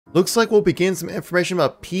Looks like we'll begin some information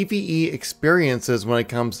about PvE experiences when it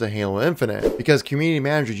comes to Halo Infinite, because community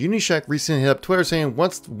manager Unishack recently hit up Twitter saying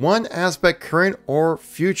what's one aspect, current or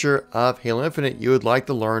future, of Halo Infinite you would like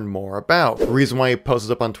to learn more about. The reason why he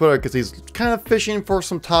posted up on Twitter because he's kind of fishing for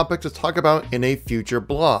some topics to talk about in a future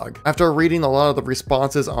blog. After reading a lot of the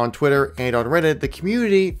responses on Twitter and on Reddit, the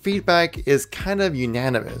community feedback is kind of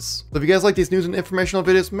unanimous. So if you guys like these news and informational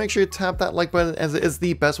videos, make sure you tap that like button, as it is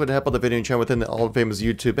the best way to help out the video channel within the all-famous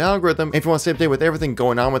YouTube algorithm. And if you want to stay up to date with everything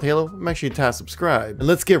going on with Halo, make sure you tap subscribe. And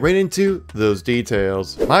let's get right into those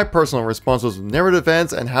details. My personal response was narrative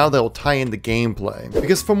events and how they'll tie into gameplay.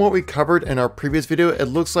 Because from what we covered in our previous video, it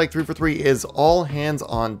looks like 343 is all hands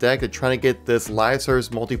on deck to try to get this live service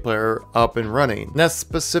multiplayer up and running. And that's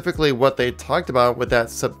specifically what they talked about with that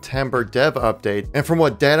September dev update. And from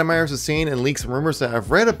what data miners have seen and leaks and rumors that I've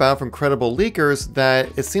read about from credible leakers,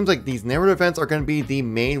 that it seems like these narrative events are going to be the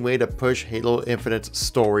main way to push Halo Infinite's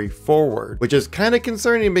story forward, which is kind of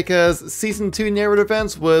concerning because Season 2 narrative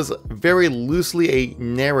events was very loosely a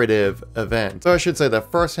narrative event. So I should say the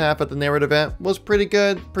first half of the narrative event was pretty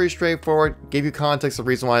good, pretty straightforward, gave you context of the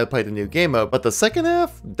reason why I played the new game mode, but the second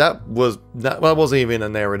half, that wasn't even a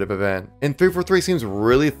narrative event. And 343 seems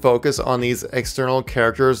really focused on these external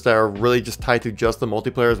characters that are really just tied to just the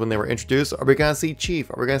multiplayers when they were introduced. Are we gonna see Chief?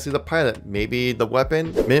 Are we gonna see the pilot? Maybe the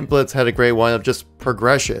weapon? Mint Blitz had a great one of just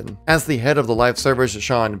progression. As the head of the live servers,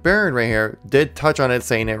 Sean Barron right here, did touch on it,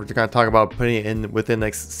 saying that we're gonna talk about putting it in within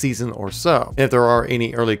next season or so. And if there are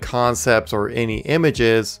any early concepts or any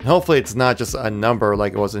images, hopefully it's not just a number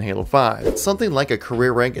like it was in Halo 5. Something like a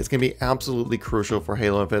career rank is gonna be absolutely crucial for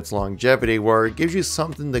Halo Infinite's longevity, where it gives you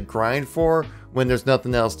something to grind for when there's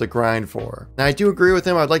nothing else to grind for. Now, I do agree with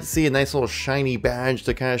him. I'd like to see a nice little shiny badge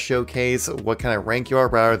to kind of showcase what kind of rank you are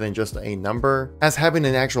rather than just a number, as having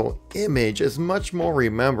an actual image is much more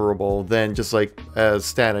rememberable than just like a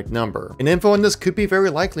static number. And info on this could be very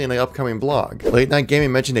likely in the upcoming blog. Late Night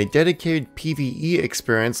Gaming mentioned a dedicated PvE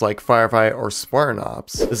experience like Firefight or Spartan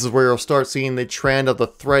Ops. This is where you'll start seeing the trend of the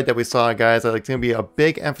thread that we saw, guys, that it's going to be a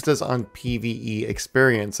big emphasis on PvE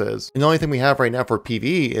experiences. And the only thing we have right now for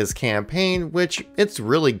PvE is campaign, which it's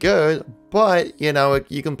really good, but you know,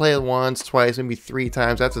 you can play it once, twice, maybe 3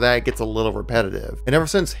 times. After that, it gets a little repetitive. And ever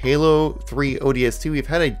since Halo 3 ODS2, we've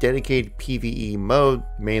had a dedicated PvE mode,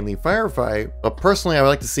 mainly Firefight. But personally, I would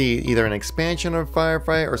like to see either an expansion of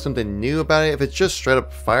Firefight or something new about it. If it's just straight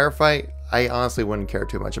up Firefight, I honestly wouldn't care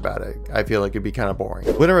too much about it. I feel like it'd be kind of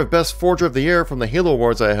boring. Winner of Best Forger of the Year from the Halo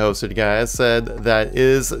Awards I hosted, guys, said that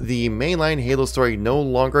is the mainline Halo story no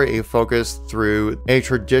longer a focus through a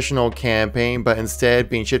traditional campaign, but instead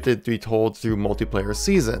being shifted to be told through multiplayer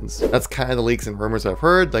seasons. That's kind of the leaks and rumors I've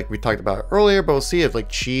heard, like we talked about earlier, but we'll see if like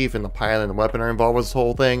Chief and the pilot and the weapon are involved with this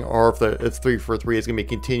whole thing, or if 343 is going to be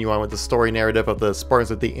continue on with the story narrative of the Spartans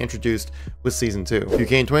that they introduced with Season 2.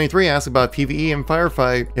 UK23 asked about PvE and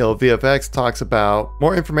Firefight. Halo VFX talks about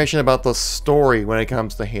more information about the story when it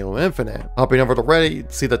comes to Halo Infinite. Hopping over to Reddit, you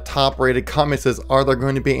see the top rated comment says, are there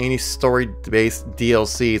going to be any story-based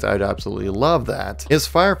DLCs? I'd absolutely love that. Is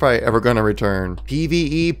Firefight ever going to return?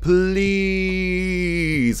 PvE,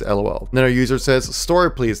 please, lol. Another user says,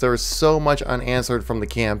 story please, there is so much unanswered from the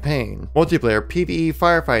campaign. Multiplayer, PvE,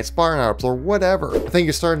 Firefight, Spartan Ops, or whatever. I think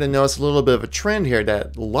you're starting to notice a little bit of a trend here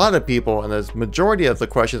that a lot of people, and the majority of the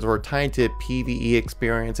questions were tied to PvE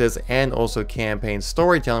experiences and also campaign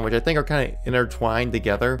storytelling, which I think are kind of intertwined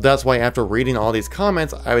together. That's why after reading all these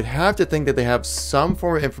comments, I would have to think that they have some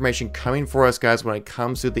form of information coming for us, guys, when it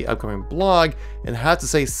comes to the upcoming blog, and have to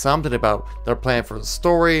say something about their plan for the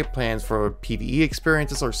story, plans for PvE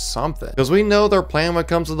experiences, or something. Because we know their plan when it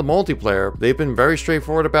comes to the multiplayer. They've been very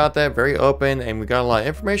straightforward about that, very open, and we got a lot of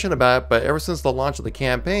information about it, but ever since the launch of the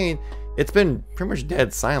campaign, it's been pretty much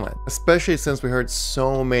dead silent, especially since we heard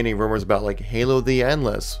so many rumors about like Halo the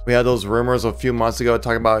Endless. We had those rumors a few months ago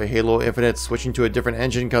talking about Halo Infinite switching to a different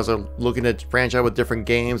engine because they're looking to branch out with different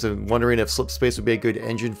games and wondering if Slipspace would be a good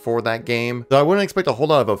engine for that game. So I wouldn't expect a whole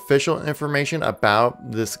lot of official information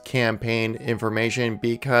about this campaign information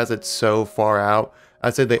because it's so far out.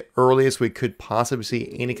 I'd say the earliest we could possibly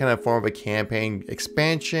see any kind of form of a campaign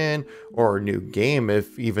expansion or a new game,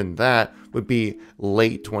 if even that, would be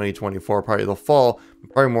late 2024, probably the fall,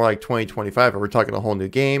 probably more like 2025 if we're talking a whole new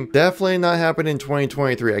game. Definitely not happening in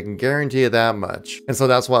 2023, I can guarantee you that much. And so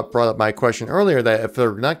that's what brought up my question earlier, that if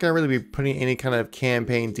they're not going to really be putting any kind of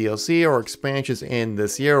campaign DLC or expansions in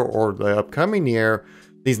this year or the upcoming year,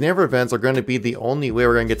 these narrative events are going to be the only way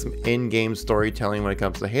we're going to get some in-game storytelling when it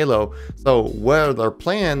comes to Halo. So what are their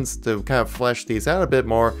plans to kind of flesh these out a bit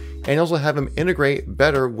more and also have them integrate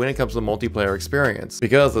better when it comes to the multiplayer experience.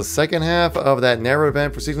 Because the second half of that narrative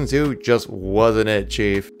event for Season 2 just wasn't it,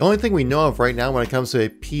 Chief. The only thing we know of right now when it comes to a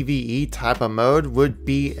PvE type of mode would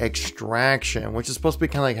be Extraction, which is supposed to be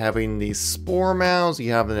kind of like having these spore mounds.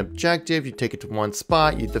 You have an objective, you take it to one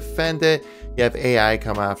spot, you defend it, you have AI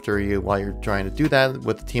come after you while you're trying to do that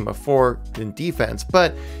with a team of 4 in defense.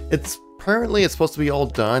 But apparently it's supposed to be all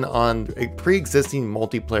done on pre-existing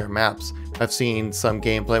multiplayer maps. I've seen some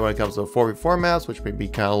gameplay when it comes to 4v4 maps, which may be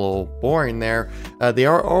kind of a little boring there. They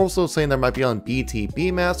are also saying there might be on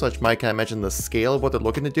BTB maps, which might kind of mention the scale of what they're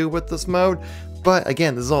looking to do with this mode. But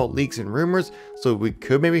again, this is all leaks and rumors, so we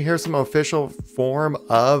could maybe hear some official form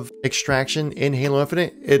of Extraction in Halo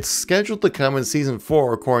Infinite. It's scheduled to come in Season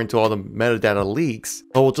 4 according to all the metadata leaks,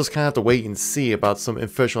 but we'll just kind of have to wait and see about some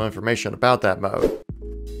official information about that mode.